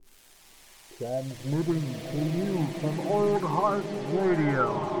Transmitting to you from Old Heart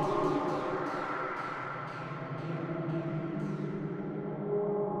Radio.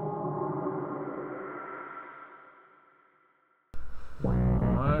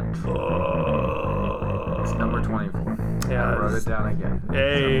 It's number 24. Yeah, I wrote it down again.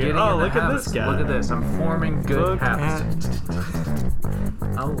 Hey, So look at this guy. Look at this. I'm forming good habits.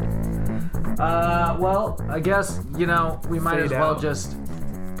 Oh. Well, I guess, we might Fade as well out. just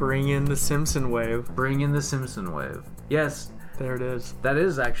Bring in the Simpson wave. bring in the Simpson Wave. Yes, There it is. that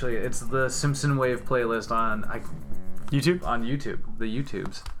is actually, it's the Simpson Wave playlist on YouTube? YouTube, the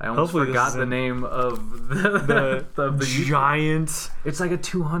YouTubes. I almost Hopefully this forgot is the in name of the The YouTube. giant. It's like a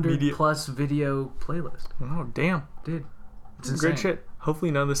 200 Media- plus video playlist. Oh, damn. Dude, it's insane. Great shit. Hopefully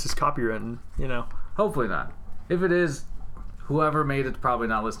none of this is copywritten, Hopefully not. If it is, whoever made it's probably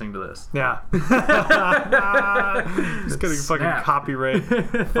not listening to this. Yeah. Just getting fucking Snap. copyright.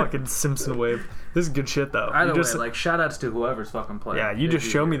 Fucking Simpson wave. This is good shit, though. Either You just, way, shout outs to whoever's fucking playing. yeah, you just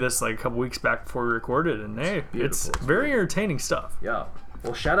showed me this like a couple weeks back before we recorded, and hey, beautiful. it's It's very entertaining stuff. Yeah.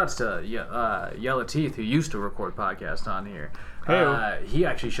 Well, shout outs to Yellow Teeth, who used to record podcasts on here. Hey. He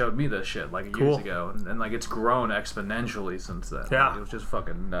actually showed me this shit like years Cool. ago, and like it's grown exponentially since then. Yeah. Like, it was just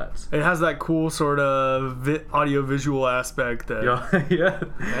fucking nuts. It has that cool sort of audio-visual aspect that, Yeah.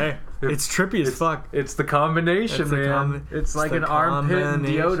 hey, it's trippy as fuck. It's the combination, It's the man. It's like the an armpit and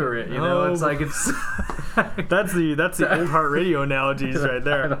combination. deodorant, Oh. It's like it's... That's the Old Heart Radio analogies right I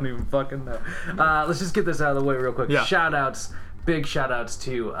there. don't even fucking know. Let's just get this out of the way real quick. Yeah. Big shout outs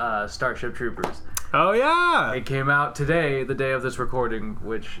to Starship Troopers. Oh yeah. It came out today, the day of this recording,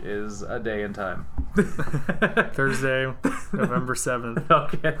 which is a day in time. Thursday, November 7th.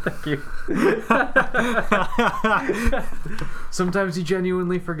 Okay, thank you. Sometimes you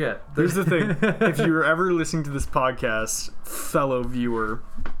genuinely forget. Here's the thing. If you're ever listening to this podcast, fellow viewer,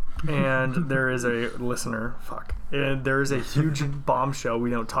 and there is a listener, and there is a huge bombshell we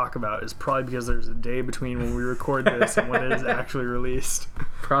don't talk about, is probably because there's a day between when we record this and when it is actually released.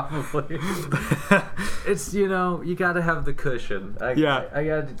 Probably. It's, you gotta have the cushion. I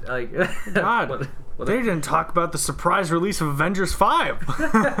gotta, like... God, they didn't talk about the surprise release of Avengers 5.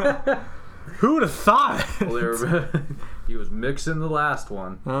 Who would have thought? He was mixing the last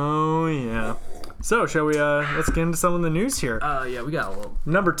one. Oh, yeah. So, shall we, let's get into some of the news here. Yeah, we got a little...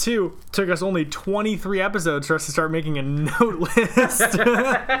 Number 2, took us only 23 episodes for us to start making a note list.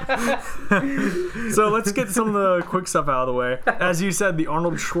 So let's get some of the quick stuff out of the way. As you said, the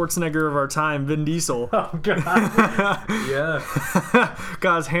Arnold Schwarzenegger of our time, Vin Diesel, Oh, God. Yeah.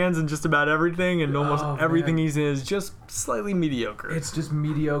 got his hands in just about everything, and almost Oh, everything man. he's in is just slightly mediocre. It's just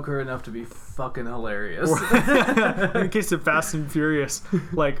mediocre enough to be fucking hilarious. In the case of Fast and Furious,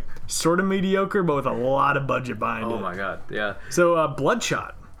 like, sort of mediocre, but with a lot of budget behind Oh it. my God, yeah. So,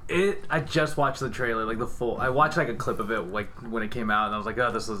 Bloodshot. I just watched the trailer, like the full. I watched like a clip of it, like when it came out, and I was like, "Oh,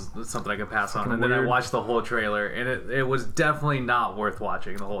 this is something I could pass on." And then I weird. watched the whole trailer, and it was definitely not worth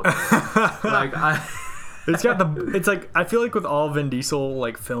watching the whole trailer. Like It's got it's like, I feel like with all Vin Diesel,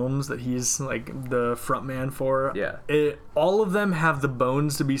 like, films that he's, like, the front man for, Yeah. all of them have the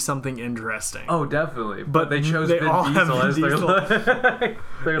bones to be something interesting. Oh, definitely. But they chose they Vin all have Diesel Vin as Diesel.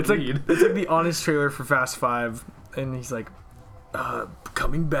 their It's lead. like, it's like the honest trailer for Fast 5, and he's like,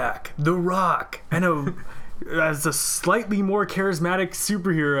 coming back, The Rock, as a slightly more charismatic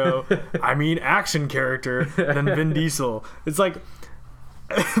superhero, action character than Vin Diesel. It's like,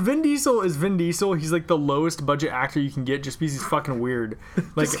 Vin Diesel is Vin Diesel. He's like the lowest budget actor you can get just because he's fucking weird.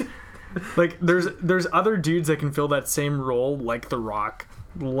 Like there's other dudes that can fill that same role, like The Rock,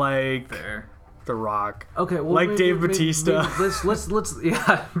 Fair. The Rock. Okay, well, Like Dave Bautista. Let's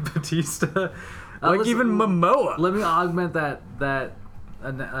yeah, Batista. Like even Momoa. Let me augment that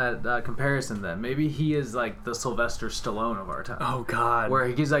comparison then. Maybe he is like the Sylvester Stallone of our time. Oh God. Where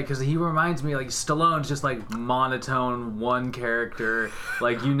he's like, because he reminds me, like, Stallone's just like monotone, one character,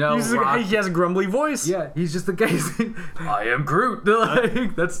 like, He's Rock- he has a grumbly voice. yeah, he's just the guy. I am Groot.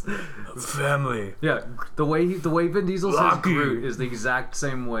 Like, that's Family. yeah. The way Vin Diesel says Rocky. Groot is the exact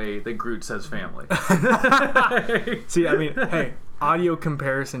same way that Groot says family. See, hey, audio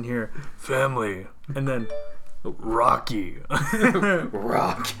comparison here. Family. And then Rocky.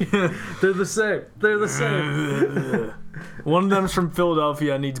 Rocky. They're the same. They're the same. One of them's from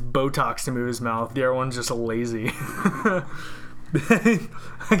Philadelphia and needs Botox to move his mouth. The other one's just lazy.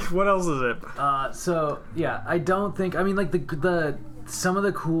 Like, what else is it? So yeah, I don't think. I mean, like the some of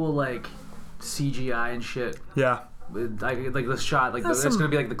the cool like CGI and shit. Yeah. like the shot, like it's gonna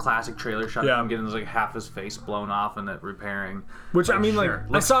be like the classic trailer shot. Yeah. Of him getting like half his face blown off and it repairing. Which I mean, sure.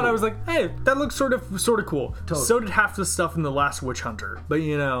 like I saw it, I was like, hey, that looks sort of cool. Totally. So did half the stuff in The Last Witch Hunter, but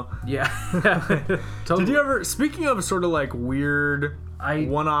you know. Yeah. Totally. Did you ever? Speaking of sort of like weird.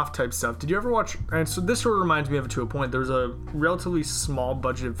 One-off type stuff. Did you ever watch? And so this sort of reminds me of it to a point. There was a relatively small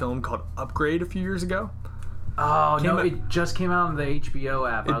budgeted film called Upgrade a few years ago. Oh no! It just came out on the HBO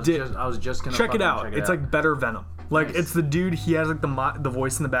app. I was just gonna check it out. Check it it's out. like Better Venom. Like Nice. it's the dude. He has like the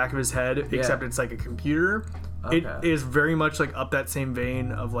voice in the back of his head, except it's like a computer. It is very much like up that same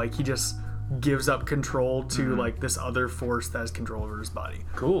vein of like he just gives up control to like this other force that has control over his body.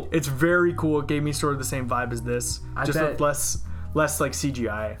 Cool. It's very cool. It gave me sort of the same vibe as this, just bet- with less like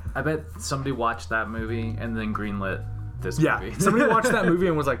CGI. I bet somebody watched that movie and then greenlit this Yeah, movie. somebody watched that movie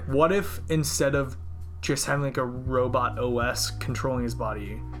and was like, "What if instead of just having like a robot OS controlling his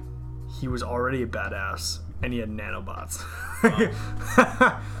body, he was already a badass and he had nanobots?"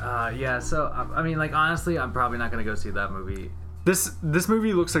 Yeah. So I mean, like honestly, I'm probably not gonna go see that movie. This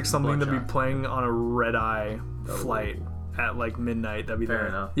movie looks like something to be Bloodshot. playing on a red eye flight at like midnight. That'd be Fair there.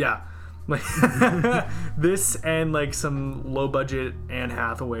 enough. Yeah. Like this and like some low budget Anne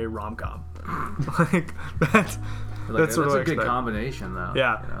Hathaway rom-com. Like that's Like, sort of a what I good expect. combination, though.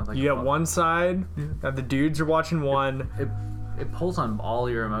 Yeah. You know, like, You get one side that the dudes are watching one. It pulls on all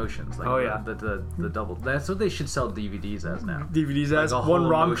your emotions. Like, Oh, yeah. The double. That's what they should sell DVDs as now. DVDs as a one whole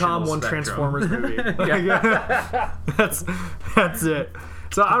rom-com, emotional one spectrum. Transformers movie. That's it.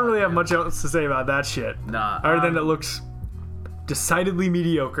 So I don't really have much else to say about that shit. Nah. Other than it looks decidedly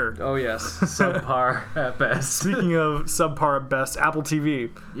mediocre. Oh yes, subpar at best. Speaking of subpar at best, Apple TV.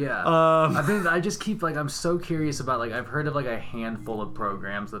 Yeah. I just keep like I'm so curious about like I've heard of like a handful of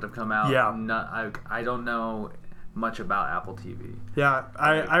programs that have come out. Yeah. I don't know much about Apple TV. Yeah,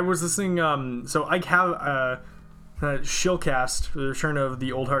 I was listening. So I have Shillcast, the return of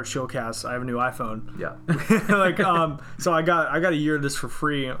the Old Heart Shillcast. I have a new iPhone. Yeah. So I got a year of this for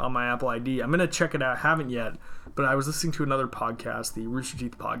free on my Apple ID. I'm gonna check it out. Haven't yet, but I was listening to another podcast, the Rooster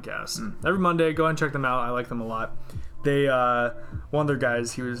Teeth podcast. Every Monday, go ahead and check them out. I like them a lot. They one of their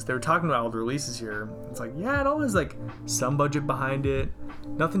guys, they were talking about all the releases here. It's like, yeah, it all has like some budget behind it,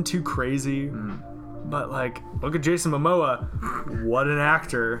 nothing too crazy, but like look at Jason Momoa, what an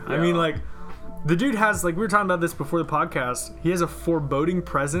actor. I mean, like. The dude has, like, we were talking about this before the podcast, he has a foreboding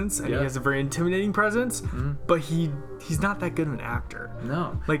presence, and he has a very intimidating presence, but he's not that good of an actor.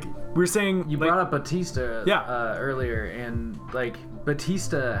 No. Like, we were saying... You brought up Batista Yeah. Earlier, and, like,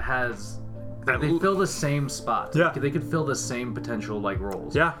 Batista has... They fill the same spots. Yeah. They could fill the same potential, like,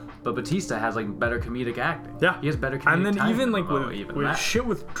 roles. Yeah. But Batista has, like, better comedic acting. Yeah. He has better comedic And then timing even, than like, Momoa, with that. shit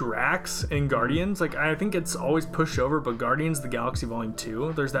with Drax and Guardians, like, I think it's always pushed over, but Guardians of the Galaxy Volume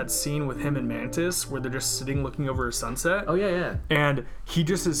 2, there's that scene with him and Mantis where they're just sitting looking over a sunset. Oh, yeah. And he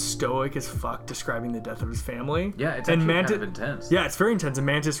just is stoic as fuck describing the death of his family. Yeah, it's and actually Mantis, kind of intense. Yeah, it's very intense. And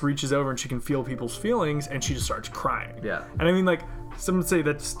Mantis reaches over and she can feel people's feelings and she just starts crying. Yeah. And I mean, like, some would say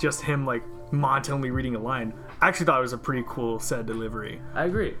that's just him, like, monotonely reading a line. I actually thought it was a pretty cool set delivery. I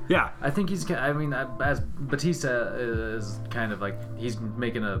agree. Yeah. I think as Batista is kind of like, he's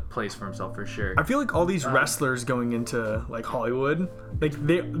making a place for himself for sure. I feel like all these wrestlers going into, like, Hollywood, like,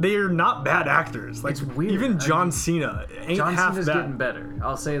 they are not bad actors. Like, It's weird. Even John Cena ain't John half Cena's bad. getting better.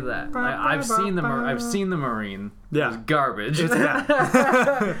 I'll say that. I've seen the Marine. Yeah. It was garbage.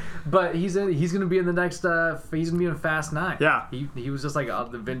 Yeah. But he's gonna be in the next. He's gonna be in Fast 9. Yeah. He was just like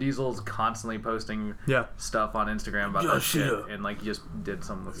the Vin Diesel's constantly posting Yeah. stuff on Instagram about John that shit, Cena. and like he just did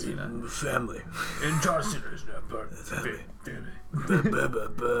something with Cena. Family. And John Cena's not part of the Family. family.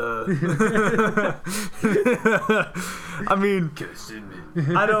 I mean,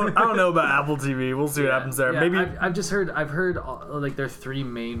 I don't know about Apple TV. We'll see what happens there. Yeah, Maybe I've heard like there are three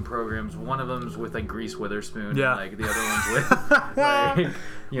main programs. One of them's with like Reese Witherspoon. Yeah. And, like the other one's with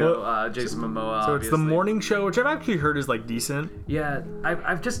like Jason Momoa. so it's the obviously. morning show, which I've actually heard is like decent. Yeah,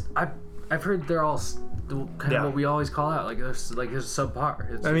 I've heard they're all kind Yeah. of what we always call out. Like there's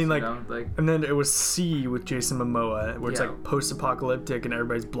subpar. It's I mean, just, like, and then it was C with Jason Momoa, where it's Yeah. like post-apocalyptic and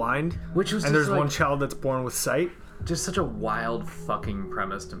everybody's blind, which was and just there's like, one child that's born with sight. just such a wild fucking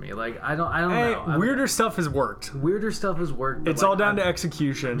premise to me. Like I don't Hey, know. weirder stuff has worked. Weirder stuff has worked. But It's like, all down I'm to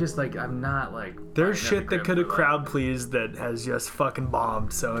execution. just like I'm not like. There's fighting shit every that grip could have for that. crowd pleased that has just fucking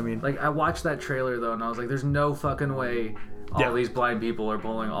bombed. So I mean, Like I watched that trailer though, and I was like, "There's no fucking way all these blind people are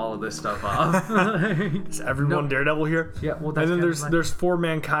pulling all of this stuff off." is everyone no. Daredevil here? Yeah, well, that's and then kind there's of there's For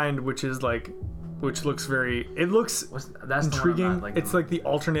Mankind, which is like, which looks that's that's intriguing. The one I'm not, It's like the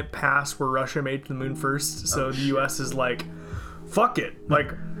alternate past where Russia made it to the moon first, so the shit. U.S. is like, fuck it.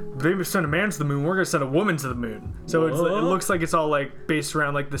 Like, they sent a man to the moon, we're gonna send a woman to the moon. So it looks like it's all like based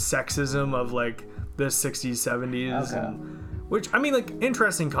around like the sexism of like the 60s, 70s. Okay. Which, I mean, like,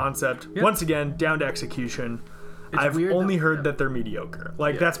 interesting concept. Yeah. Once again, down to execution. I've weird only that- heard that they're mediocre.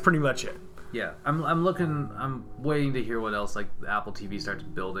 Like, that's pretty much it. Yeah, I'm waiting to hear what else like Apple TV starts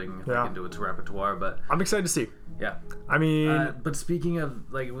building Yeah. into its repertoire, but I'm excited to see. yeah. I mean, But speaking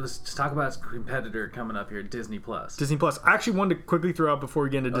of like, let's just talk about its competitor coming up here, Disney Plus. Disney Plus. I actually wanted to quickly throw out before we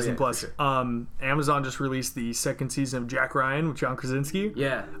get into Disney yeah, Plus. for sure. Amazon just released the second season of Jack Ryan with John Krasinski.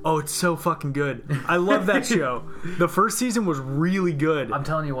 Yeah, Oh, it's so fucking good. I love that show. The first season was really good. I'm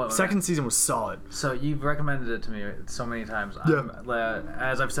telling you what. Second season was solid. So you've recommended it to me so many times. Yeah.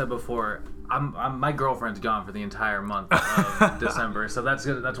 As I've said before, my girlfriend's gone for the entire month of December, so that's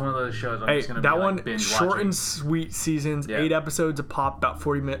good. That's one of those shows I'm Hey, just gonna that be one like binge short watching. and sweet seasons, Yeah. 8 episodes a pop, about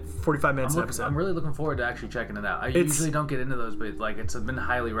 45 minutes an episode. I'm really looking forward to actually checking it out. I usually don't get into those, but like it's been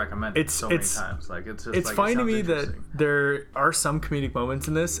highly recommended so many times. Like it's just It's like, funny it to sounds me that interesting. there are some comedic moments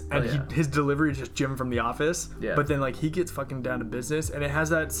in this, and yeah. his delivery is just Jim from The Office. Yeah. But then like he gets fucking down to business, and it has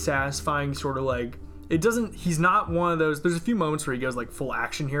that satisfying sort of like. It doesn't. He's not one of those. There's a few moments where he goes like full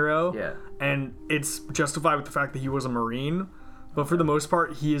action hero. Yeah. And it's justified with the fact that he was a Marine. But for the most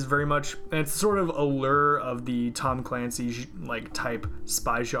part, he is very much. And it's sort of a lure of the Tom Clancy like type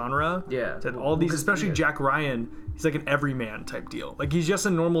spy genre. Yeah. That all these, Well, especially yeah. Jack Ryan, he's like an everyman type deal. Like he's just a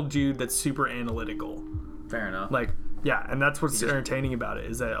normal dude that's super analytical. Fair enough. Like, yeah, and that's what's entertaining about it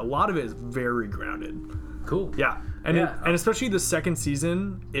is that a lot of it is very grounded. cool. Yeah, and Yeah. and especially the second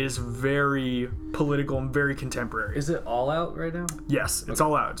season is very political and very contemporary. Is it all out right now? Yes, it's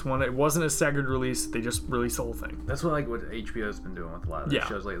all out. It's one. It wasn't a staggered release. They just released the whole thing. That's what HBO's been doing with a lot of their Yeah.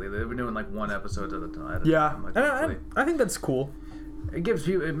 shows lately. They've been doing like one episode at a time. Yeah, Like, and monthly. I think that's cool. It gives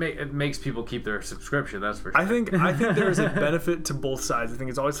people it makes people keep their subscription. That's for sure. I think there is a benefit to both sides. I think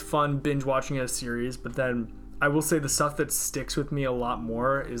it's always fun binge watching a series, but then I will say the stuff that sticks with me a lot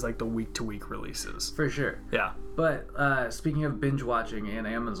more is like the week to week releases. for sure. Yeah. But speaking of binge watching and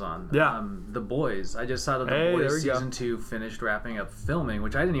Amazon, Yeah. The Boys. I just saw that The Hey, there Boys we go. season 2 finished wrapping up filming,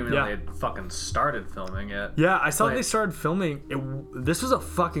 which I didn't even know Yeah. they had fucking started filming yet. Yeah, I saw But- they started filming. This was a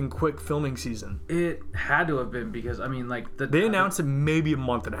fucking quick filming season. It had to have been because I mean, like They announced it maybe a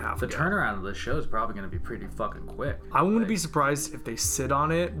month and a half the ago. turnaround of the show is probably going to be pretty fucking quick. I wouldn't Like, be surprised if they sit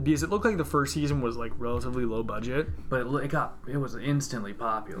on it because it looked like the first season was like relatively low budget. But it was instantly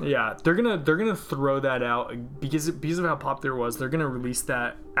popular. Yeah, they're gonna throw that out because of how popular it was. They're gonna release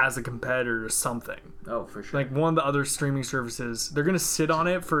that as a competitor to something. Oh, for sure. Like one of the other streaming services. They're gonna sit on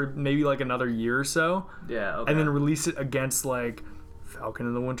it for maybe like another year or so, yeah. Okay. and then release it against like Falcon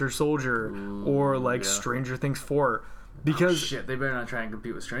and the Winter Soldier or like yeah. Stranger Things 4. Because shit, they better not try and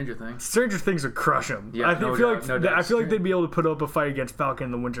compete with Stranger Things. Stranger Things would crush them. Yeah, I no feel doubt, like no doubt. I feel like they'd be able to put up a fight against Falcon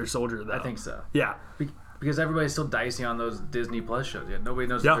and the Winter Soldier. Though I think so. Yeah, Because everybody's still dicey on those Disney Plus shows. Yeah, nobody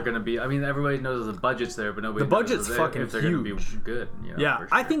knows Yeah. if they're gonna be. I mean, everybody knows the budget's there, but nobody The knows budget's if fucking if they're gonna be huge. good. You know, yeah. for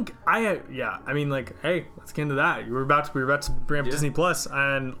I sure. think I mean like, hey, let's get into that. We were about to bring up Yeah. Disney Plus,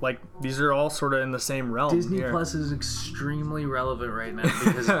 and like these are all sort of in the same realm. Disney here. Plus is extremely relevant right now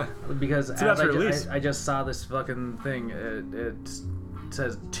because as about to release. I just saw this fucking thing. It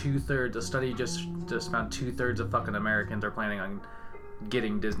says 2/3. A study just found 2/3 of fucking Americans are planning on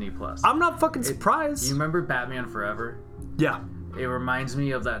getting Disney Plus. I'm not fucking surprised. You remember Batman Forever? Yeah. It reminds me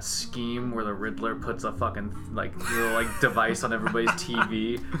of that scheme where the Riddler puts a fucking little device on everybody's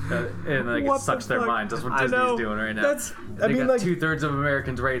TV and like What it sucks the their fuck? minds. That's what I know. Disney's doing right now. I They mean, got like- 2/3 of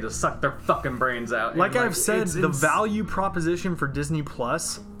Americans ready to suck their fucking brains out. Like And, I've said, it's the value proposition for Disney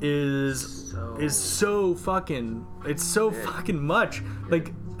Plus is so fucking fucking much.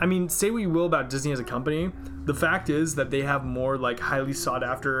 Like, I mean, say what you will about Disney as a company, the fact is that they have more like highly sought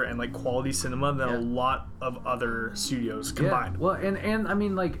after and like quality cinema than a lot of other studios combined. Yeah. Well, and I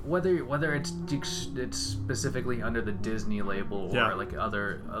mean, like whether it's specifically under the Disney label or Yeah. like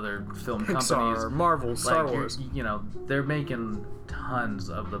other film Pixar, companies, Marvel, Star like, Wars. you know, they're making tons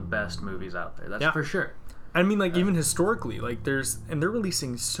of the best movies out there. That's Yeah. for sure. I mean, like even historically, like they're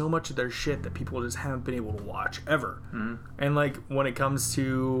releasing so much of their shit that people just haven't been able to watch ever. Mm-hmm. And like when it comes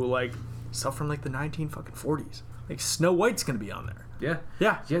to like stuff from like the 1940s, like Snow White's gonna be on there. Yeah.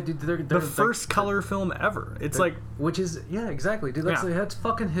 Yeah, Yeah, dude, they're the like, first color film ever. It's like which is exactly, dude. That's Yeah. that's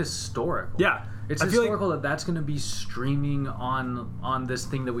fucking historical. yeah, It's I feel historical that that's going to be streaming on this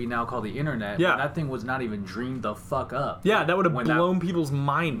thing that we now call the internet. Yeah. But that thing was not even dreamed the fuck up. Yeah, that would have when that blown people's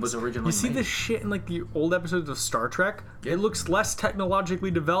minds. was originally You see made. this shit in like the old episodes of Star Trek? Yeah. It looks less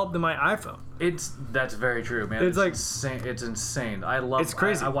technologically developed than my iPhone. That's very true, man. It's like- insane. It's insane. I love. It's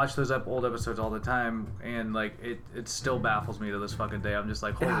crazy. I watch those old episodes all the time, and like it still baffles me to this fucking day. I'm just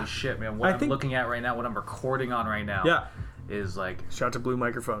like, holy Yeah. shit, man! What I I'm think- looking at right now, what I'm recording on right now, Yeah. is like. Shout out to Blue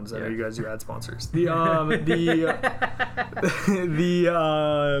Microphones. I know Yeah. you guys do ad sponsors.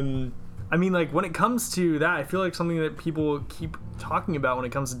 I mean, like, when it comes to that, I feel like something that people keep talking about when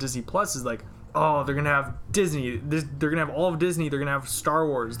it comes to Disney Plus is like, oh, they're gonna have Disney. They're gonna have all of Disney. They're gonna have Star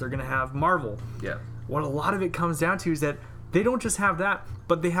Wars. They're gonna have Marvel. Yeah. What a lot of it comes down to is that they don't just have that,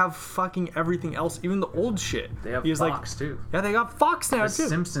 but they have fucking everything else, even the old shit. They have Because, Fox too. Yeah, they got Fox now The too.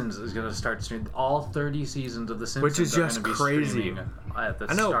 Simpsons is going to start streaming. All 30 seasons of The Simpsons Which is are just gonna be crazy. streaming at the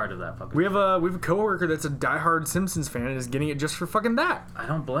I know. start of that fucking. We have a coworker that's a diehard Simpsons fan and is getting it just for fucking that. I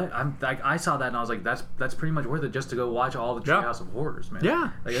don't blame. I'm like I saw that and I was like, that's pretty much worth it just to go watch all the Yeah. Treehouse of Horrors, man. Yeah,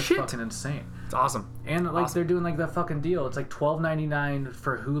 like it's shit. fucking insane. It's awesome. And like Awesome. they're doing like that fucking deal. It's like $12.99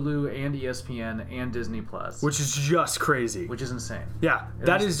 for Hulu and ESPN and Disney Plus, Which is just crazy. which is insane. Yeah, that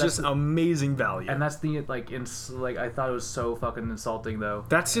that's- is that's just the- amazing value. And that's the like like I thought it was so fucking insulting though.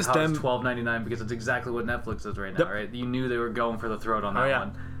 That's just how them- It's $12.99 because it's exactly what Netflix is right now, Yep. right? You knew they were going for the throat on that Oh yeah.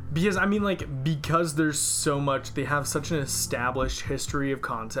 one. Because I mean, like, because there's so much, they have such an established history of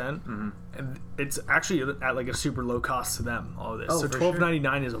content, and it's actually at like a super low cost to them. All of this, Oh, so for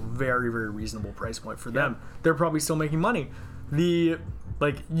 $12.99 is a very, very reasonable price point for them. They're probably still making money.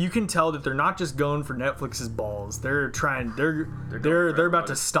 You can tell that they're not just going for Netflix's balls. They're trying. They're going they're for they're about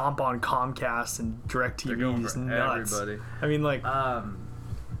to everybody. stomp on Comcast and They're going DirecTV. It's for nuts. everybody. I mean, like,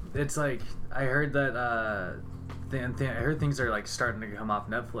 It's like I heard that I heard things are like starting to come off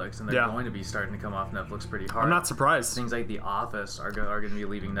Netflix, and they're Yeah. going to be starting to come off Netflix pretty hard. I'm not surprised. Things like The Office are going to be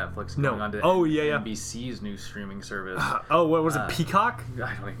leaving Netflix and No. going on to Oh, yeah. NBC's new streaming service. Oh, what was it? Peacock?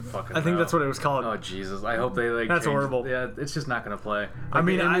 I don't even fucking. I think know. that's what it was called. Oh Jesus! I hope they like. That's change- horrible. Yeah, it's just not gonna play. I Like,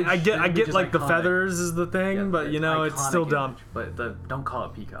 mean, the I get image is like the iconic. feathers is the thing, Yeah, but you know, it's iconic still image, dumb. But don't call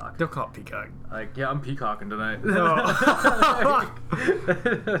it Peacock. Don't call it Peacock. Like, yeah, I'm peacocking tonight. No.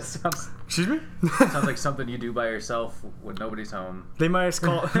 sounds, Excuse me? sounds like something you do by yourself when nobody's home. They might as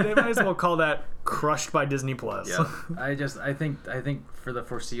well call that crushed by Disney Plus. Yeah, I think for the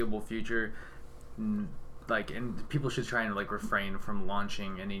foreseeable future, and people should try and like refrain from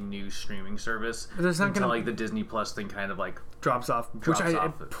launching any new streaming service There's not until gonna- like the Disney Plus thing kind of like. Drops off, Drops which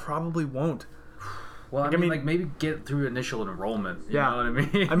off. it probably won't. Well, Like, I I mean, mean- like maybe get through initial enrollment. You Yeah. know what I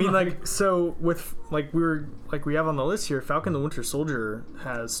mean? I mean, like, so with like we have on the list here, Falcon the Winter Soldier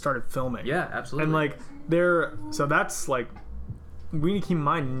has started filming. yeah, absolutely. And like so that's like we need to keep in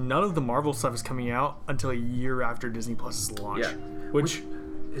mind none of the Marvel stuff is coming out until a year after Disney Plus's launch. Yeah. Which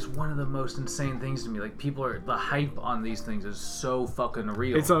is one of the most insane things to me. Like the hype on these things is so fucking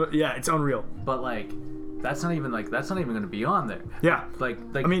real. it's unreal. But like, that's not even going to be on there. Yeah. Like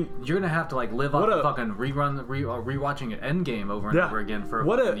I mean, you're gonna have to like live what off a- fucking rewatching Endgame over and Yeah. over again for a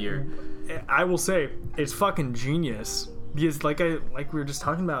What fucking a- year. I will say it's fucking genius because like we were just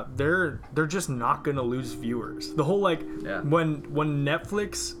talking about, they're just not gonna lose viewers. The whole like Yeah. when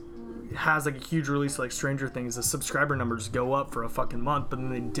Netflix has like a huge release like Stranger Things, the subscriber numbers go up for a fucking month, but then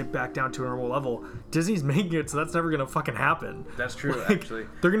they dip back down to a normal level. Disney's making it so that's never gonna fucking happen. That's true, Like, actually.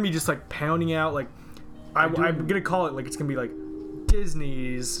 they're gonna be just like pounding out like I'm gonna call it like it's gonna be like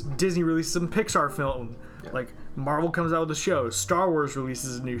Disney releases some Pixar film. Like Marvel comes out with a show, Star Wars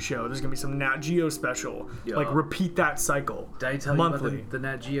releases a new show. There's gonna be some Nat Geo special. Yeah. Like repeat that cycle. Did I tell monthly. you about the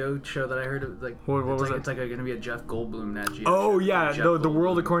Nat Geo show that I heard? Of, like, What was like, it? It's like going to be a Jeff Goldblum Nat Geo. Oh show. yeah, Jeff the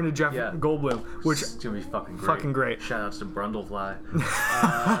world Goldblum. according to Jeff Yeah. Goldblum, which It's gonna be fucking great. Fucking great. Shoutouts to Brundlefly.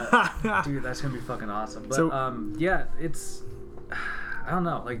 Dude, that's gonna be fucking awesome. But So- yeah, it's I don't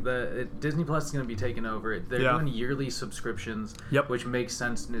know. Like Disney Plus is gonna be taking over. They're Yeah. doing yearly subscriptions, Yep. which makes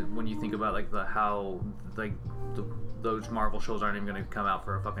sense when you think about like those Marvel shows aren't even gonna come out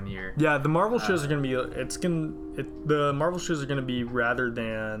for a fucking year. yeah, the Marvel shows are gonna be the Marvel shows are gonna be rather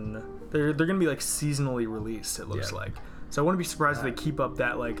than they're gonna be like seasonally released. It looks Yeah. like. So I wouldn't be surprised if they keep up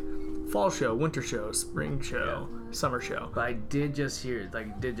that like fall show, winter show, spring show, summer show. But I did just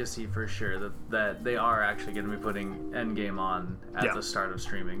see for sure that they are actually going to be putting Endgame on at Yeah. the start of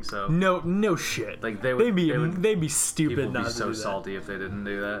streaming. So No shit. Like, they'd be people stupid would not be to so do that. salty if they didn't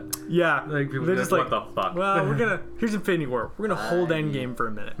do that. Yeah, Like, people they're would just be like, like, what the fuck? Well, here's Infinity War. We're gonna hold Endgame for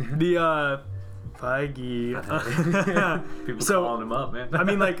a minute. Feige. People So, calling him up, man. I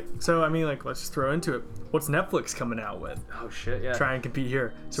mean, like, let's just throw into it. What's Netflix coming out with? oh shit, yeah. Try and compete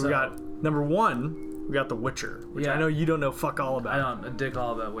here. So we So- got number one, we got The Witcher, which Yeah. I know you don't know fuck all I about. don't dick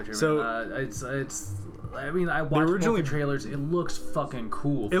all about Witcher. So- man. It's. I mean, I watched originally- both the trailers. It looks fucking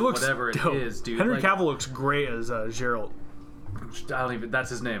cool. It looks whatever dope. it is, dude. Henry like, Cavill looks great as Geralt. I don't even. That's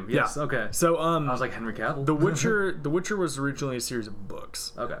his name. Yes. Yeah. Okay. So I was like Henry Cavill. The Witcher, The Witcher was originally a series of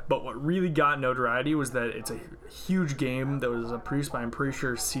books. Okay. But what really got notoriety was that it's a huge game that was produced by, I'm pretty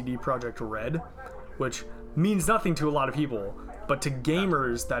sure, CD Projekt Red, which means nothing to a lot of people. But to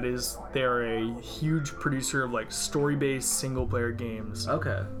gamers, that is, they're a huge producer of like story-based single-player games.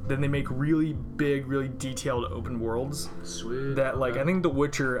 Okay. Then they make really big, really detailed open worlds. Sweet. That like okay. I think The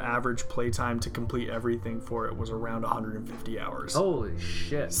Witcher average playtime to complete everything for it was around 150 hours. Holy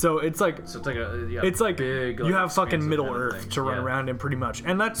shit. So it's like So it's like a. Yeah, it's like big. you have fucking expansive Middle kind of Earth thing. to run Yeah. around in pretty much,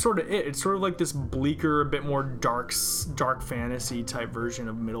 and that's sort of it. It's sort of like this bleaker, a bit more dark fantasy type version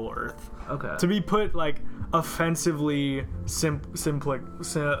of Middle Earth. Okay. To be put like offensively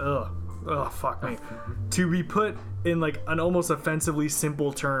fuck me. To be put in like an almost offensively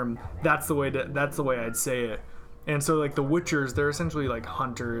simple term, that's the way I'd say it. And so like the Witchers, they're essentially like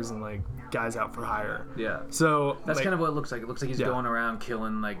hunters and like guys out for hire. Yeah. So That's like, kind of what it looks like. It looks like he's Yeah. going around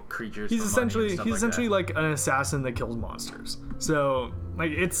killing like creatures. he's for money essentially and stuff he's like essentially that. like an assassin that kills monsters. So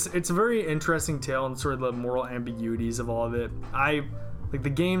like it's a very interesting tale and sort of the moral ambiguities of all of it. The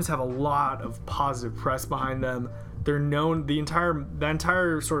games have a lot of positive press behind them. They're known, the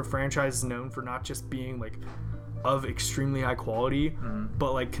entire sort of franchise is known for not just being like of extremely high quality,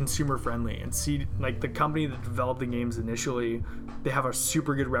 but like consumer friendly. And see, like the company that developed the games initially, they have a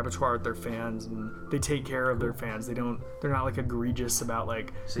super good repertoire with their fans, and they take care of their fans. They're not like egregious about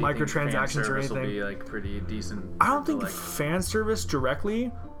like So you think fan microtransactions or service anything. will be like pretty decent. I don't to, think like, fan service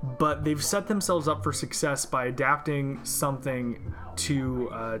directly, but they've set themselves up for success by adapting something to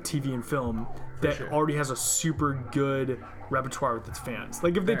TV and film that sure. already has a super good repertoire with its fans.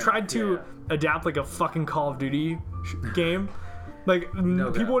 Like if they Fair tried enough, to yeah. adapt like a fucking Call of Duty game, like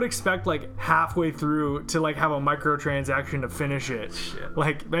doubt. people would expect like halfway through to like have a microtransaction to finish it. Shit.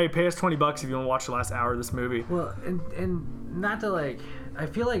 Like, hey, pay us $20 if you want to watch the last hour of this movie. Well, and not to like, I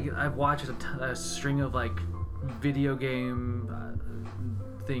feel like I've watched a string of like video game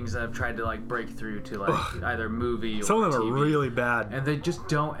things that I've tried to like break through to like either movie or Some of them TV, are really bad. and they just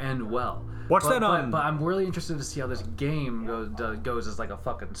don't end well. Watch but, that, but I'm really interested to see how this game goes as like a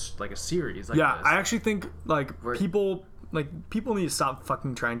fucking like a series. Like Yeah, this. I actually think like Where- people need to stop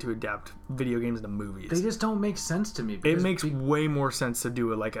fucking trying to adapt video games into movies. they just don't make sense to me. It because makes way more sense to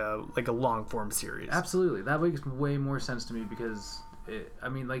do it like a long form series. absolutely that makes way more sense to me because I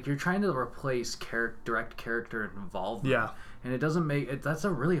mean, like you're trying to replace direct character involvement. Yeah. And it doesn't make it. That's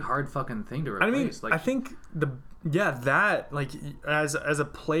a really hard fucking thing to I replace. mean, like, I think that like as a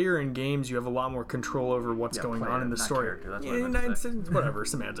player in games, you have a lot more control over what's Yeah, going player, on in the not story. character, that's what I Yeah, meant to it's whatever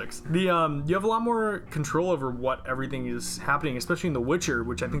semantics. You have a lot more control over what everything is happening, especially in The Witcher,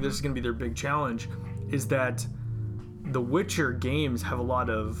 which I think this is going to be their big challenge. Is that The Witcher games have a lot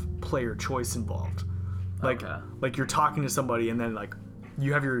of player choice involved. Like Okay. like you're talking to somebody and then like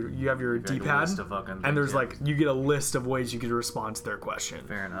you have your D-pad list of fucking and things, there's yeah. like you get a list of ways you could respond to their question.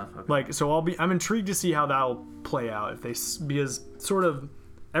 fair enough. Okay. Like, so I'm intrigued to see how that'll play out because sort of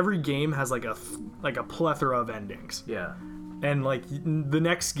every game has like a plethora of endings, yeah. and like the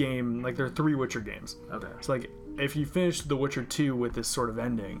next game, like there are 3 Witcher games. Okay. So like if you finish The Witcher 2 with this sort of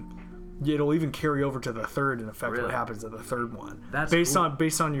ending, it'll even carry over to the third and affect what Really? happens in the third one. That's based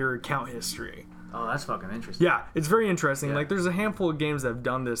cool. on your account history. Oh, that's fucking interesting. Yeah, it's very interesting. Yeah. Like there's a handful of games that have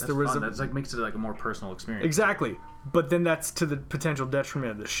done this. That's there was fun. That's like makes it like a more personal experience. exactly, but then that's to the potential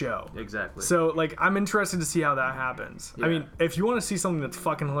detriment of the show. Exactly. So, like, I'm interested to see how that happens. I Yeah. mean, if you want to see something that's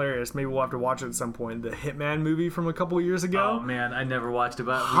fucking hilarious, maybe we'll have to watch it at some point. The Hitman movie from a couple years ago. Oh man, I never watched it,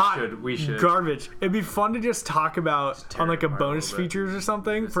 but Hot we should. garbage. It'd be fun to just talk about tear on like it a apart bonus a little bit. features or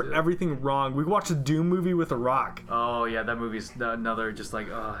something for do it. everything wrong. We watched a Doom movie with The Rock. Oh yeah, that movie's another just like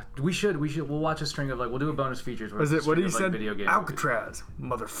we'll watch a string of like we'll do a bonus features. Where Is it's it a what string he of, like, said? video game Alcatraz,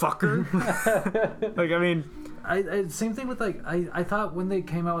 motherfucker. Like, I mean, I same thing with like I thought when they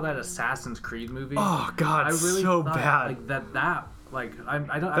came out with that Assassin's Creed movie. oh god, I really so thought, bad. Like that like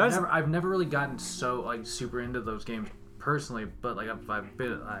I've never really gotten so like super into those games personally, but like I've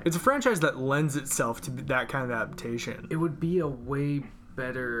been like It's a franchise that lends itself to that kind of adaptation. it would be a way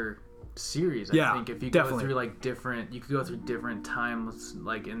better series. Yeah, I think if you definitely. go through like you could go through different times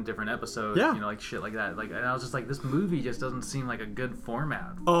like in different episodes. Yeah. You know, like shit like that. Like and I was just like, this movie just doesn't seem like a good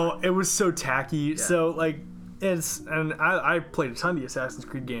format. Oh, it was so tacky. So like I played a ton of the Assassin's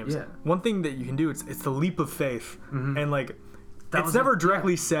Creed games. Yeah. One thing that you can do, it's the leap of faith, and like. That It's was never like-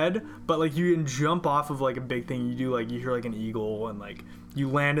 directly said, but like you can jump off of like a big thing. You do like you hear like an eagle and like you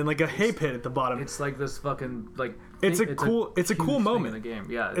land in like a hay pit at the bottom. It's like this fucking like. It's a huge cool thing moment. in the game.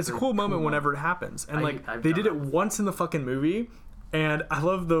 Yeah, It's a cool moment whenever it happens, and like I've they done did it that. once in the fucking movie, and I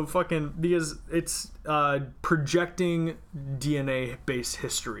love the fucking because it's projecting DNA based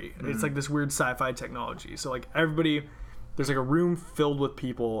history. It's like this weird sci-fi technology. So like everybody, there's like a room filled with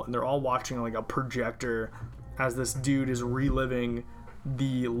people, and they're all watching like a projector as this dude is reliving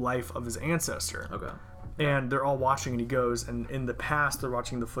the life of his ancestor. Okay. And they're all watching, and he goes, and in the past, they're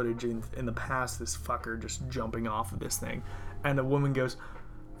watching the footage, and in the past, this fucker just jumping off of this thing. And a woman goes,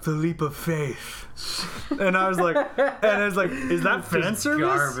 "The leap of faith." And I was like, is that fan Just service?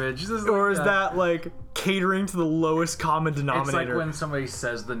 garbage. This is Or like is a- that like catering to the lowest common It's denominator? like when somebody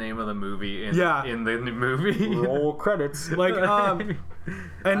says the name of the movie in, Yeah. in the movie. Roll credits. Like,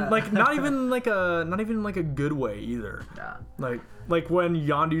 and like not even like a good way either. Nah. Like when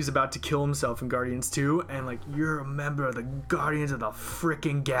Yondu's about to kill himself in Guardians 2, and like you're a member of the Guardians of the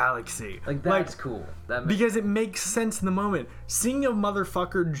freaking galaxy. Like that's cool. That makes, Because it makes sense in the moment. Seeing a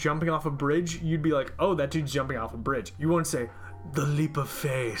motherfucker jumping off a bridge, you'd be like, "Oh, that dude's jumping off a bridge." You won't say, "The leap of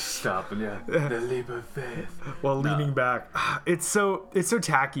faith," stop. Yeah. The leap of faith. while leaning back. It's so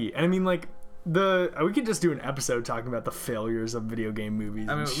tacky. And I mean, like we could just do an episode talking about the failures of video game movies.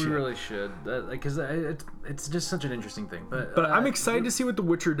 I mean, and we shit. really should, because it's just such an interesting thing. But I'm excited to see what The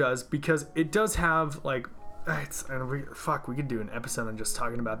Witcher does, because it does have like we could do an episode on just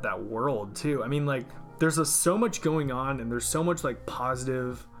talking about that world too. I mean, like there's so much going on, and there's so much like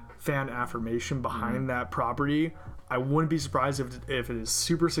positive fan affirmation behind that property. I wouldn't be surprised if it is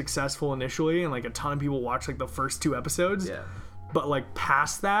super successful initially, and like a ton of people watch like the first 2 episodes. Yeah. But like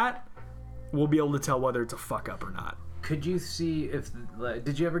past that, we'll be able to tell whether it's a fuck up or not. Could you see if like,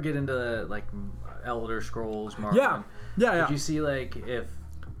 did you ever get into like Elder Scrolls Morrowind? Yeah. Could you see like if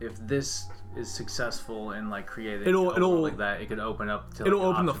this is successful in like creating It'll- a world like that, it could open up to like, it'll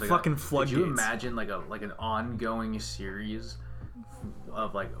an open the option fucking Could you floodgates. imagine like an ongoing series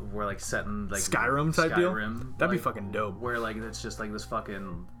of like where like set in like Skyrim type deal? Skyrim, That'd be like, fucking dope. where like it's just like this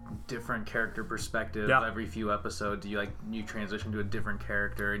fucking different character perspective Yeah. every few episodes. You transition to a different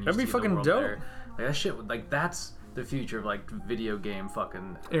character and you That'd be see fucking the world dope. there. Like that shit like that's the future of like video game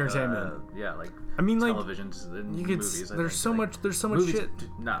fucking Entertainment. yeah, like I mean, like, televisions and you could movies. I there's think. so Like, much movies, shit.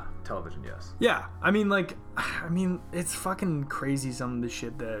 Nah, television, yes. Yeah, I mean, it's fucking crazy some of the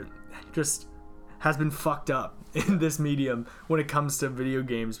shit that just has been fucked up in this medium when it comes to video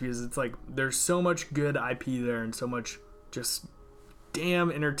games, because it's like there's so much good IP there and so much just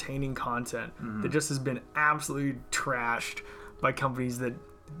damn entertaining content that just has been absolutely trashed by companies that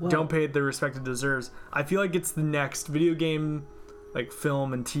don't pay it the respect it deserves. I feel like it's the next video game, like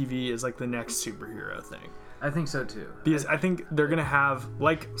film and TV is like the next superhero thing. I think so too. Because I think they're gonna have,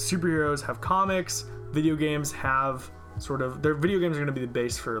 like superheroes have comics, video games have sort of, their video games are gonna be the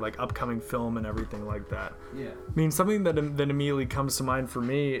base for like upcoming film and everything like that. Yeah. I mean, something that immediately comes to mind for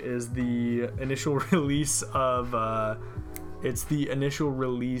me is the initial release of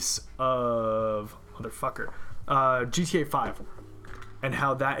GTA 5, and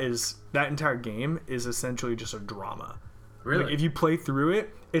how that entire game is essentially just a drama. Really? Like, if you play through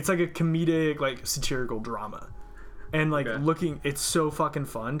it, it's like a comedic, like satirical drama. And like Okay. it's so fucking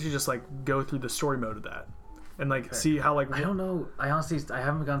fun to just like go through the story mode of that. And like see how like I don't know. I honestly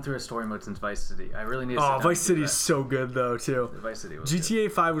haven't gone through a story mode since Vice City. I really need to sit Oh, down Vice and do City is that. so good though too. Vice City was good.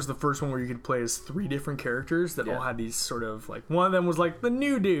 GTA 5 was the first one where you could play as 3 different characters that Yeah. all had these sort of like, one of them was like the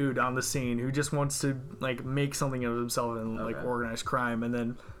new dude on the scene who just wants to like make something of himself and like Okay. organize crime, and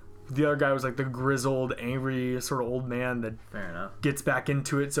then the other guy was like the grizzled, angry sort of old man that Fair enough. gets back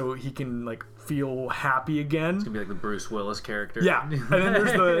into it so he can like feel happy again. It's gonna be like the Bruce Willis character. Yeah,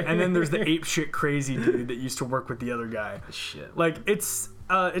 and then there's the ape shit crazy dude that used to work with the other guy. Shit. Like it's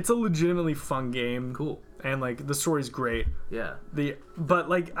a legitimately fun game. Cool. And like the story's great. Yeah. But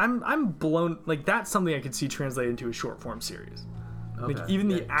like I'm blown, like that's something I could see translated into a short form series. Okay. Like even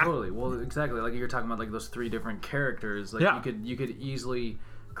the act, totally. Well, exactly. Like you're talking about like those 3 different characters. Like Yeah. you could easily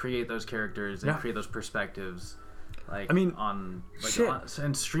create those characters and Yeah. create those perspectives. Like I mean, on like shit.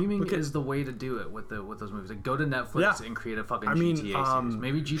 and streaming Look at- is the way to do it with those movies. Like go to Netflix Yeah. and create a fucking I mean, GTA series.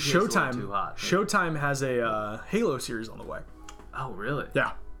 Maybe GTA is a little too hot. Showtime has a Halo series on the way. Oh really?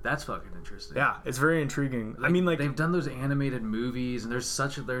 Yeah, That's fucking interesting. yeah, it's very intriguing. I mean, like they've done those animated movies, and there's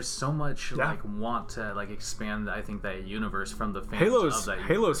so much Yeah. like want to like expand. I think that universe from the fans of that.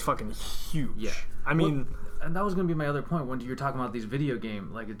 Halo's fucking huge. Yeah. I mean, and that was gonna be my other point when you're talking about these video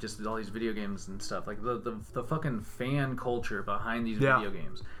game, like just all these video games and stuff, like the fucking fan culture behind these Yeah. video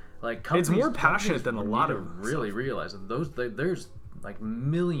games. Like It's more companies passionate than a lot need of to really realize that there's like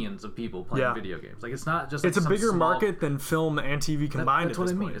millions of people playing Yeah. video games. Like it's not just like It's a some bigger small, market than film and TV combined That's at what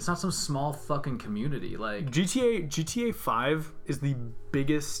this I mean. point. It's not some small fucking community. Like GTA 5 is the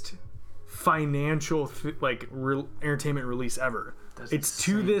biggest financial entertainment release ever. That's It's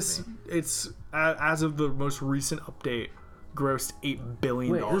to insane this to me. it's as of the most recent update grossed $8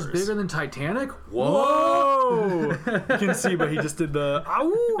 billion. wait, it was bigger than Titanic. Whoa! You can see, but he just did the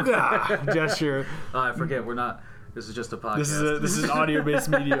auga gesture. I forget. We're not. This is just a podcast. This is an audio-based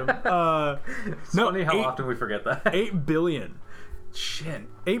medium. It's funny how often we forget that. $8 billion. Shit.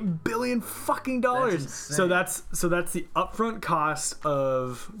 $8 billion fucking dollars. That's So insane. that's the upfront cost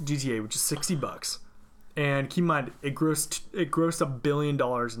of GTA, which is $60. And keep in mind, it grossed $1 billion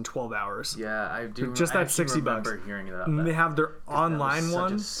in 12 hours. Yeah, I do. Just I that actually $60. remember hearing about And that. they have their online That was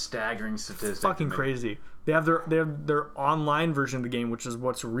one. such a staggering statistic. Fucking to me. crazy. They have their online version of the game, which is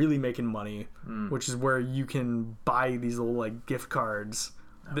what's really making money, which is where you can buy these little like gift cards,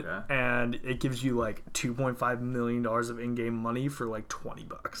 Okay. and it gives you like $2.5 million of in-game money for like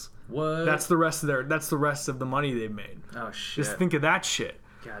 $20. What? That's the rest of the money they've made. Oh shit. Just think of that shit.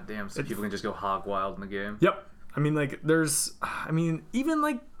 God damn. So people can just go hog wild in the game. Yep. I mean, like, even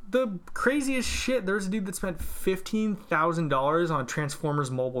like the craziest shit. There's a dude that spent $15,000 on a Transformers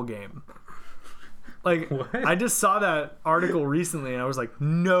mobile game. Like, What? I just saw that article recently, and I was like,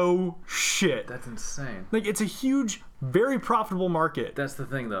 no shit. That's insane. Like, it's a huge, very profitable market. That's the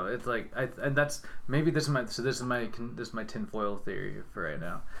thing, though. It's like, and that's maybe this is my tinfoil theory for right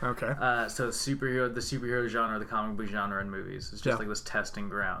now. Okay. So the superhero genre, the comic book genre in movies is just Yeah. like this testing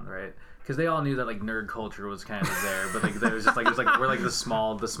ground, right? Because they all knew that like nerd culture was kind of there, but like there was just like we're like the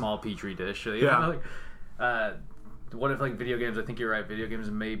small petri dish. You Yeah. know? Like, what if like video games? I think you're right. Video games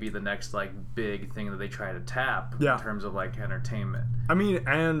may be the next like big thing that they try to tap Yeah. in terms of like entertainment. I mean,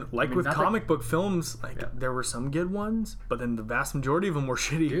 and like with not that- comic book films, like, Yeah. there were some good ones, but then the vast majority of them were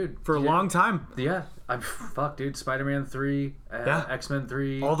shitty Dude, for a yeah. long time. Yeah, fuck, dude. Spider-Man 3, Yeah. X-Men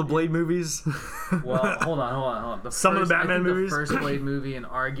 3. All the Blade movies. Well, hold on. Some of the Batman I think movies. The first Blade movie and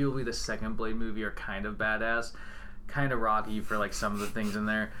arguably the second Blade movie are kind of badass, kind of rocky for like some of the things in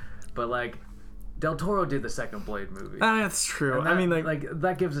there, but like Del Toro did the second Blade movie. That's true. And I that- mean, like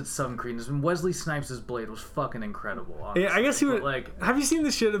that gives it some credence. And Wesley Snipes' Blade was fucking incredible. Honestly. yeah, I guess he But, would. like. Have you seen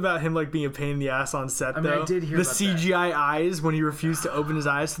the shit about him like being a pain in the ass on set? I mean, I though? did hear the about that. CGI eyes when he refused to open his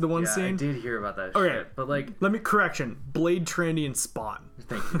eyes to the one Yeah, I scene. did hear about that Okay. shit. But like, Let me correction: Blade Trinity and Spawn.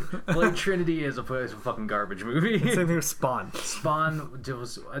 thank you. Blade Trinity is a fucking garbage movie. Same thing with Spawn. Spawn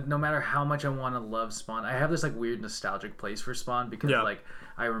was, no matter how much I want to love Spawn, I have this like weird nostalgic place for Spawn because Yeah. like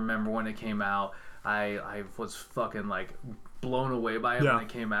I remember when it came out, I was fucking like blown away by it Yeah. when it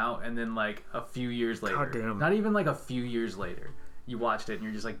came out, and then like a few years later, damn. not even like a few years later, you watched it and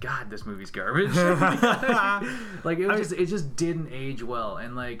you're just like, God, this movie's garbage. Like it just didn't age well,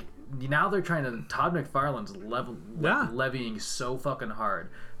 and like now they're trying to Todd McFarlane's Yeah. levying so fucking hard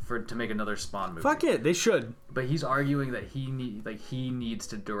to make another Spawn movie. Fuck it, they should. But he's arguing that he needs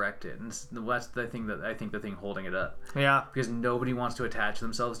to direct it, and that's the thing that I think the thing holding it up, Yeah, because nobody wants to attach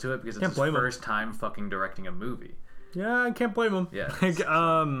themselves to it because it's Can't his blame him. first time fucking directing a movie. yeah, I can't blame him. Yeah. Like,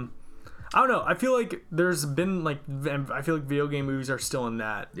 I don't know. I feel like there's been like, I feel like video game movies are still in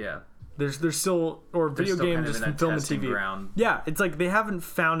that. Yeah, There's still, or video still kind games of just in that film and testing TV. ground. Yeah, it's like they haven't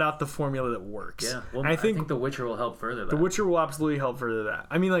found out the formula that works. yeah. Well, And I think The Witcher will help further that. The Witcher will absolutely help further that.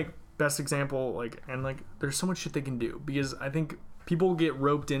 I mean, like, best example, like, and like, there's so much shit they can do because I think people get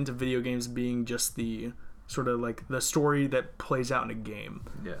roped into video games being just the sort of like the story that plays out in a game.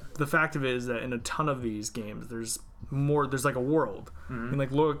 Yeah. The fact of it is that in a ton of these games, there's like a world. I mean,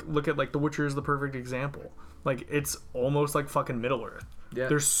 like, look at like The Witcher is the perfect example. Like, it's almost like fucking Middle Earth. Yeah.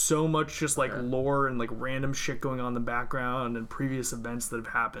 There's so much just like lore and like random shit going on in the background and previous events that have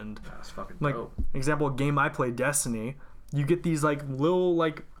happened. That's fucking Like, dope. example, a game I play, Destiny, you get these like little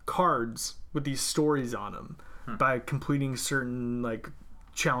like cards with these stories on them by completing certain like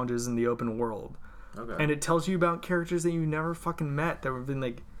challenges in the open world. Okay. And it tells you about characters that you never fucking met that have been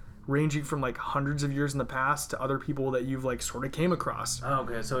like ranging from like hundreds of years in the past to other people that you've like sort of came across. Oh,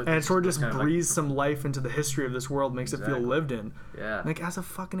 okay. So And it sort of just kind breathes some life into the history of this world, makes it feel Exactly. lived in. yeah. Like, as a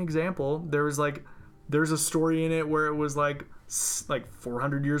fucking example, there's a story in it where it was like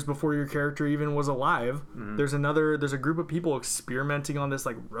 400 years before your character even was alive. There's a group of people experimenting on this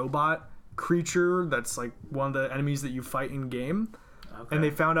like robot creature that's like one of the enemies that you fight in game, Okay. and they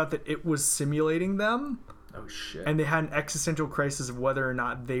found out that it was simulating them. Oh shit. And they had an existential crisis of whether or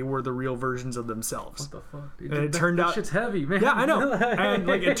not they were the real versions of themselves. What the fuck, dude? And it turned that out shit's heavy, man. Yeah, I know. And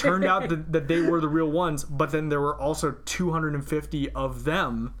like it turned out that they were the real ones, but then there were also 250 of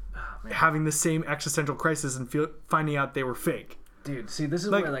them having the same existential crisis and finding out they were fake. Dude, see, this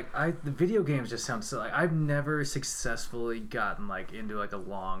is where the video games just sound so like I've never successfully gotten like into like a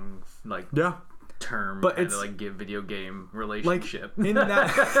long like Yeah. term But kind it's of like give video game Like relationship. in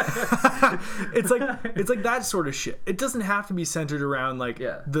that it's like that sort of shit. It doesn't have to be centered around like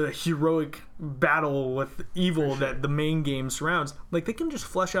the heroic battle with evil that the main game surrounds. Like they can just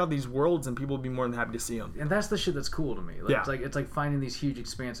flesh out these worlds and people will be more than happy to see them. And that's the shit that's cool to me. Like, Yeah. it's like finding these huge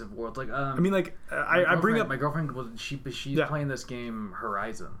expansive worlds. Like I mean, like I bring up my girlfriend was she's playing this game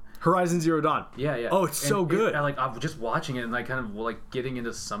Horizon. Horizon Zero Dawn. Yeah, yeah. Oh, it's so good. Like I'm just watching it and like kind of like getting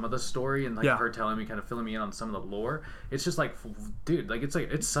into some of the story and like her telling me, kind of filling me in on some of the lore. It's just like, dude, like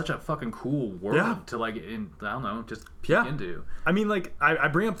it's such a fucking cool world to like I don't know, just peek into. I mean, like I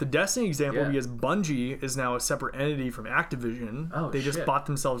bring up the Destiny example because Bungie is now a separate entity from Activision. Oh, they just bought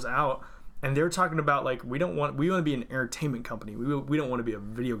themselves out. And they're talking about like we want to be an entertainment company. We don't want to be a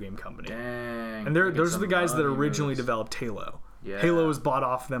video game company. Dang. And those are the guys that originally developed Halo. Yeah. Halo was bought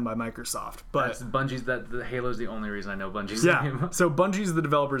off them by Microsoft, but that's Bungie's the Halo's the only reason I know Bungie's yeah. name. So Bungie's the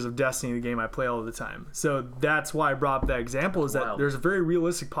developers of Destiny, the game I play all the time. So that's why I brought up that example. Is that there's a very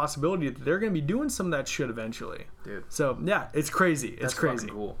realistic possibility that they're going to be doing some of that shit eventually. Dude. So yeah, it's crazy. It's crazy.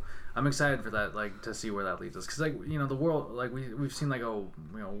 Fucking cool. I'm excited for that, like to see where that leads us, because like the world, like we've seen like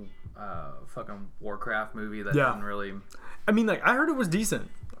fucking Warcraft movie that didn't really. I mean, like I heard it was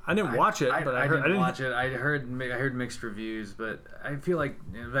decent. I didn't watch it, but I didn't watch it. I heard mixed reviews, but I feel like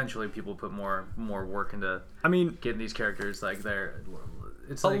eventually people put more work into. I mean, getting these characters like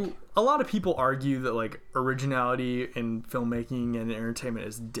it's a lot of people argue that like originality in filmmaking and entertainment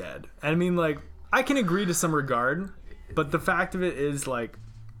is dead. And I mean, like I can agree to some regard, but the fact of it is like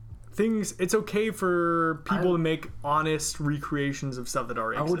it's okay for people to make honest recreations of stuff that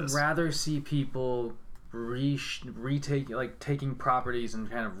already exists. I would rather see people taking properties and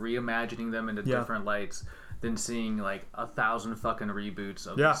kind of reimagining them into different lights than seeing like 1,000 fucking reboots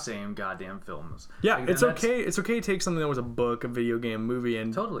of the same goddamn films. Yeah, like, it's okay. It's okay to take something that was a book, a video game, movie,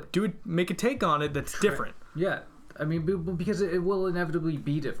 and make a take on it that's different. Yeah. I mean, because it will inevitably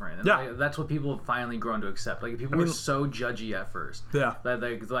be different. And that's what people have finally grown to accept. Like, people were so judgy at first. Yeah. That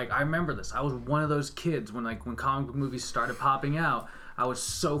like I remember this. I was one of those kids when comic book movies started popping out. I was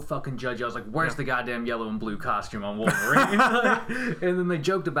so fucking judgy. I was like, where's the goddamn yellow and blue costume on Wolverine? And then they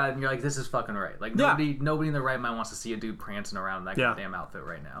joked about it, and you're like, this is fucking right. Like, nobody in their right mind wants to see a dude prancing around in that goddamn outfit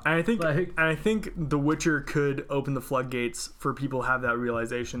right now. And I think The Witcher could open the floodgates for people to have that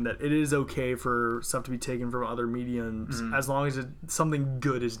realization that it is okay for stuff to be taken from other mediums as long as something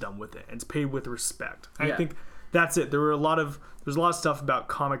good is done with it. It's paid with respect. I think that's it. There's a lot of stuff about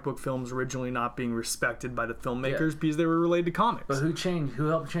comic book films originally not being respected by the filmmakers because they were related to comics. But who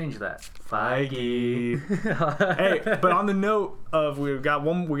helped change that? Feige. Hey, but on the note of we got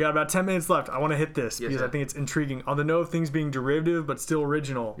about 10 minutes left. I want to hit this because I think it's intriguing. On the note of things being derivative but still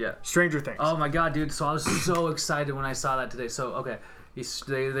original. Yeah. Stranger Things. Oh my god, dude! So I was so excited when I saw that today. So okay,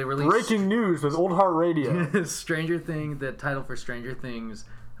 they released breaking news with Old Heart Radio. Stranger Things. The title for Stranger Things,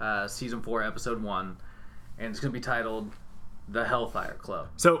 season 4, episode 1. And it's going to be titled The Hellfire Club.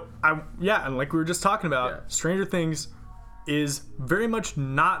 So, and like we were just talking about, Stranger Things is very much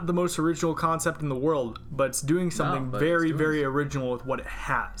not the most original concept in the world, but it's doing something very original with what it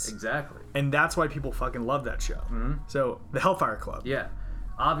has. Exactly. And that's why people fucking love that show. Mm-hmm. So, The Hellfire Club. Yeah.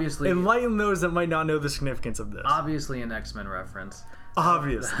 Obviously. Enlighten those that might not know the significance of this. Obviously an X-Men reference.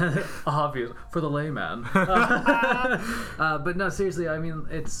 Obvious. Obvious. For the layman. But no, seriously, I mean,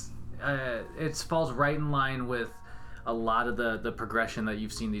 it falls right in line with a lot of the progression that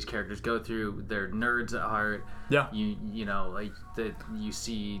you've seen these characters go through. They're nerds at heart. Yeah. You know, like that you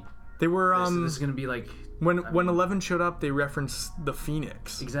see. They were this is gonna be like when 11 showed up, they referenced the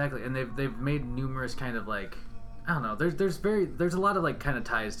Phoenix. Exactly, and they've made numerous kind of like, I don't know. There's a lot of like kind of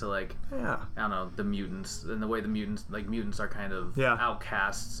ties to like I don't know, the mutants and the way the mutants are kind of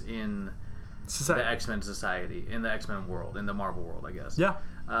outcasts in the X-Men society, in the X-Men world, in the Marvel world, I guess. Yeah.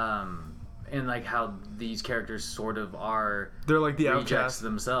 And like how these characters sort of are, they're like the rejects outcasts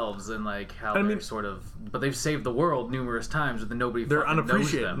themselves, and like how they're sort of, but they've saved the world numerous times, but nobody they're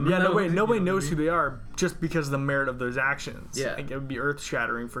unappreciated. Knows them. Yeah, nobody knows who they are just because of the merit of those actions. Yeah, like, it would be earth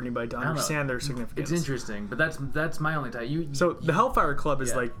shattering for anybody to understand their significance. It's interesting, but that's my only tie. So the Hellfire Club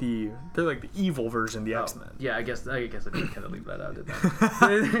is they're like the evil version of the X-Men. Yeah, I guess I did kind of leave that out, didn't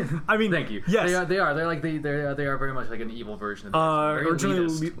I? I mean, thank you. Yes, they are. They're like they are very much like an evil version of the X-Men.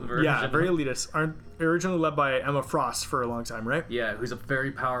 Very elitist. Cletus aren't originally led by Emma Frost for a long time, right? Yeah, who's a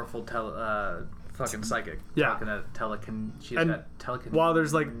very powerful fucking psychic. Yeah. She's And got telekinesis. While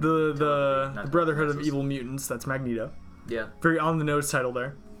there's like the not Brotherhood of telekinesis. Evil Mutants, that's Magneto. Yeah, Very on the nose title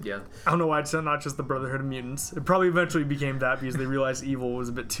there. yeah. I don't know why it's not just the Brotherhood of Mutants. It probably eventually became that because they realized evil was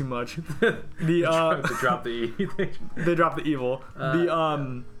a bit too much. To drop the E. They dropped the evil.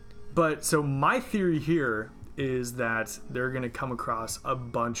 But so my theory here is that they're gonna come across a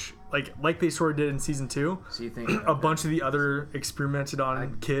bunch like they sort of did in season 2. So you think A bunch of the other experimented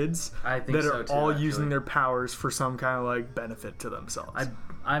on kids I think that so are too, all actually. using their powers for some kind of like benefit to themselves.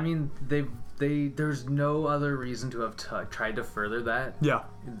 I mean, there's no other reason to have tried to further that. Yeah.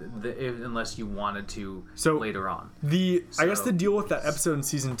 Unless you wanted to So- later on. I guess So- the deal with that episode in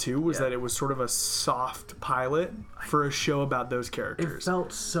season 2 was Yeah. that it was sort of a soft pilot for a show about those It characters.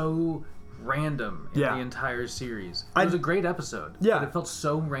 felt so random in Yeah. the entire series. It was a great episode. Yeah. But it felt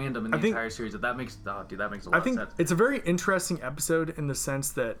so random in the think- entire series that makes a lot I of think sense. it's a very interesting episode in the sense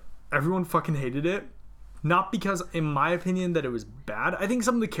that everyone fucking hated it. Not because, in my opinion, that it was bad. I think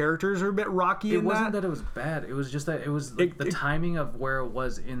some of the characters are a bit rocky It in wasn't that. that it was bad. It was just that it was like the timing of where it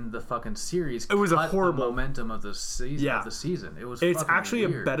was in the fucking series. It was a cut horrible- the momentum of the season. Yeah. Of the season. It was. It's fucking actually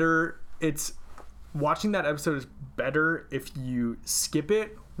weird. a better. It's watching that episode is better if you skip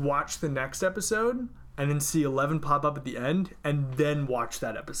it, watch the next episode, and then see 11 pop up at the end, and then watch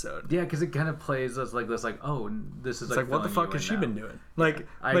that episode. Yeah, because it kind of plays as like this, like, oh, this is It's like, what the filling fuck you has in she now. been doing? Like,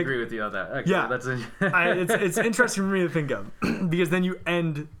 I agree with you on that. Actually, Yeah. that's it's interesting for me to think of because then you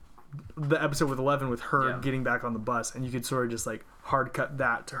end the episode with 11 with her Yeah. getting back on the bus, and you could sort of just like hard cut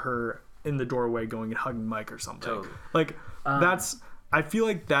that to her in the doorway going and hugging Mike or something. Totally. Like I feel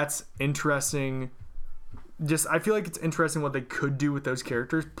like that's interesting. I feel like it's interesting what they could do with those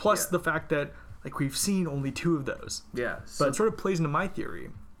characters. Plus Yeah. the fact that like we've seen only 2 of those, yeah. but So it sort of plays into my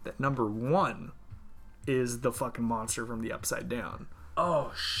theory that number 1 is the fucking monster from the Upside Down.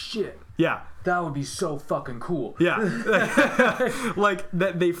 oh shit, Yeah. that would be so fucking cool. Yeah, like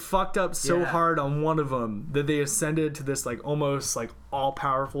that they fucked up so Yeah. hard on one of them that they ascended to this like almost like all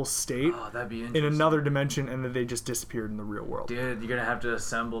powerful state Oh, that'd be in interesting. another dimension, and that they just disappeared in the real world. Dude, you're gonna have to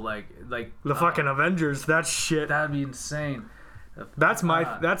assemble like The fucking Avengers, that shit. that'd be insane. That's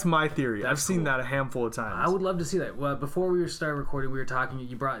my theory. I've that's seen cool. that a handful of times. I would love to see that. Well, before we started recording, we were talking.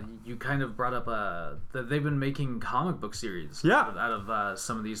 You kind of brought up that they've been making comic book series. Yeah. Out of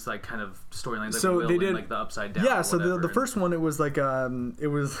some of these like kind of storylines. Like So Will they and, did- like the Upside Down. Yeah, or so the whatever. first one, it was like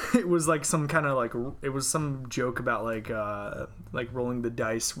it was like some kind of like it was some joke about like rolling the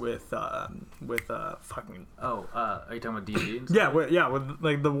dice with fucking are you talking about D&D? yeah with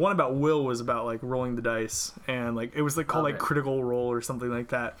like the one about Will was about like rolling the dice, and like it was like called like Okay. Critical Role or something like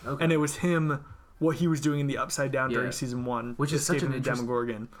that. Okay. And it was him, what he was doing in the Upside Down during Yeah. season 1, Which is such escaping an the interest-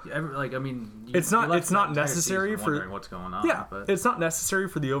 Demogorgon. Like I mean, It's you not- left it's not the entire necessary season for- wondering what's going on. Yeah, but it's not necessary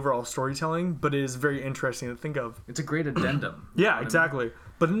for the overall storytelling, but it is very interesting to think of. it's a great addendum. You know Yeah, what I mean? exactly.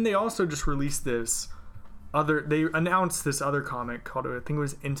 But then they also just released they announced this other comic called, I think it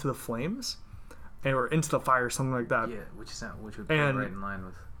was Into the Flames, or Into the Fire, something like that. Yeah, which would be And- right in line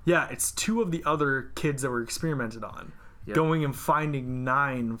with. Yeah, it's 2 of the other kids that were experimented on, Yep. going and finding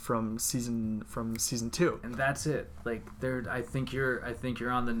 9 from season 2. And that's it. Like I think you're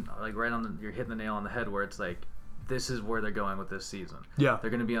on the like right on the you're hitting the nail on the head where it's like this is where they're going with this season. Yeah,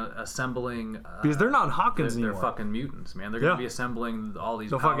 They're going to be assembling because they're not Hawkins they're anymore. fucking mutants, man. They're going Yeah. to be assembling all these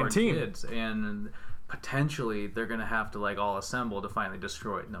The fucking powered team. kids, and potentially they're going to have to like all assemble to finally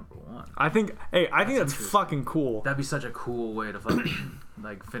destroy number 1. I think that's interesting. fucking cool. That'd be such a cool way to fucking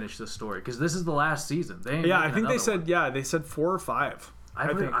like finish the story because this is the last season. They ain't Yeah, I making think they another said one. they said 4 or 5. I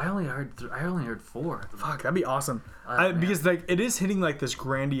think. only heard 4. Fuck, that'd be awesome. Man. Because like it is hitting like this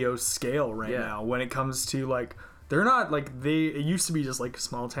grandiose scale right Yeah. now when it comes to like they're not like it used to be just like a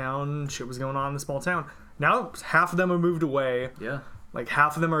small town, shit was going on in the small town. Now half of them have moved away. Yeah, Like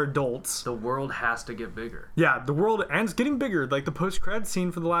half of them are adults. the world has to get bigger. Yeah, the world, and it's getting bigger. Like the post-cred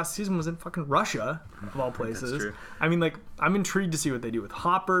scene for the last season was in fucking Russia, of all places. true. I mean, like I'm intrigued to see what they do with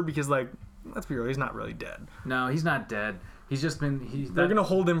Hopper because, like, let's be real, he's not really dead. No, he's not dead. He's just been. They're gonna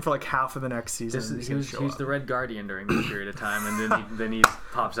hold him for like half of the next season. This and is, he's he gonna was show the up. Red Guardian during this period of time, and then he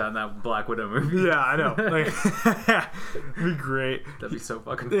pops out in that Black Widow movie. Yeah, I know. Like, it'd be great. That'd be so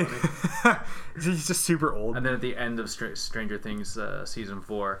fucking funny. He's just super old. And then at the end of Stranger Things season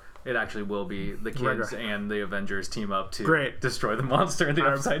 4, it actually will be the kids Right. and the Avengers team up to Great. destroy the monster in the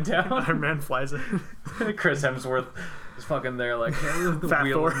Upside Down. Iron Man flies it. Chris Hemsworth is fucking there like the Fat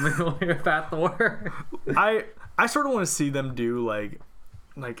wheel Thor. Fat Thor. I sort of want to see them do like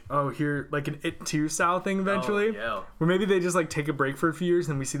like here like an It 2 style thing eventually, yeah. where maybe they just like take a break for a few years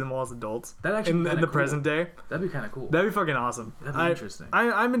and we see them all as adults. That actually in kinda the cool. present day. That'd be kind of cool. That'd be fucking awesome. That'd be interesting.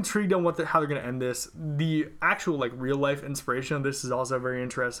 I'm intrigued on how they're gonna end this. The actual like real life inspiration of this is also very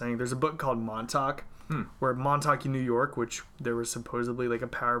interesting. There's a book called Montauk, where Montauk, New York, which there was supposedly like a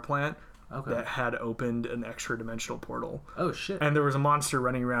power plant that had opened an extra dimensional portal. Oh shit. And there was a monster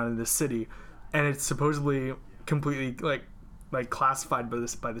running around in this city, and it's supposedly completely like classified by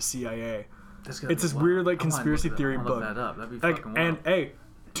the CIA. It's this weird like conspiracy theory book. Look that up. That'd be Like, fucking and wild. hey,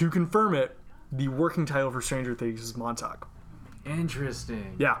 to confirm it, the working title for Stranger Things is Montauk.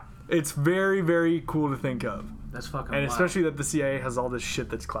 Interesting. Yeah, it's very, very cool to think of. That's fucking And wild. especially that the CIA has all this shit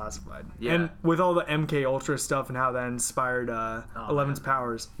that's classified. Yeah. And with all the MK Ultra stuff and how that inspired Eleven's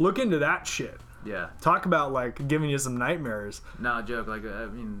powers. Look into that shit. Yeah. Talk about like giving you some nightmares. No joke. Like I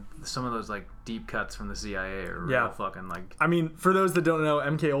mean, some of those like deep cuts from the CIA are real Yeah. fucking like. I mean, for those that don't know,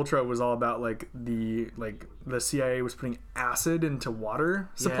 MK Ultra was all about like the CIA was putting acid into water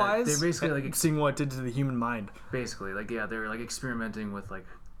supplies. they're basically, and like, seeing what it did to the human mind. Basically, like they were like experimenting with like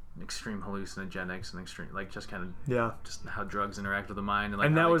extreme hallucinogenics and extreme like just kind of Yeah. just how drugs interact with the mind and like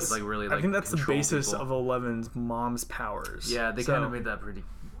And how that they was could, like really like I think that's the control basis people. of Eleven's mom's powers. Yeah, they So- kind of made that pretty.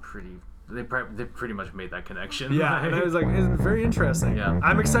 They pretty much made that connection. Yeah, and I was like, it's very interesting. Yeah.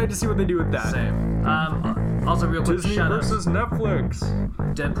 I'm excited to see what they do with that. Same. Also, real quick, Disney shout out versus Netflix.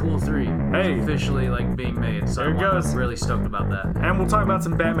 Deadpool 3 Hey. is officially like being made. So There it goes. I'm really stoked about that. And we'll talk about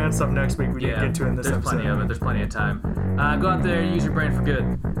some Batman stuff next week. We didn't get to in this there's episode. plenty of it. There's plenty of time. Go out there, use your brain for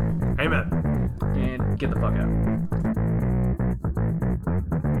good, Amen. and get the fuck out.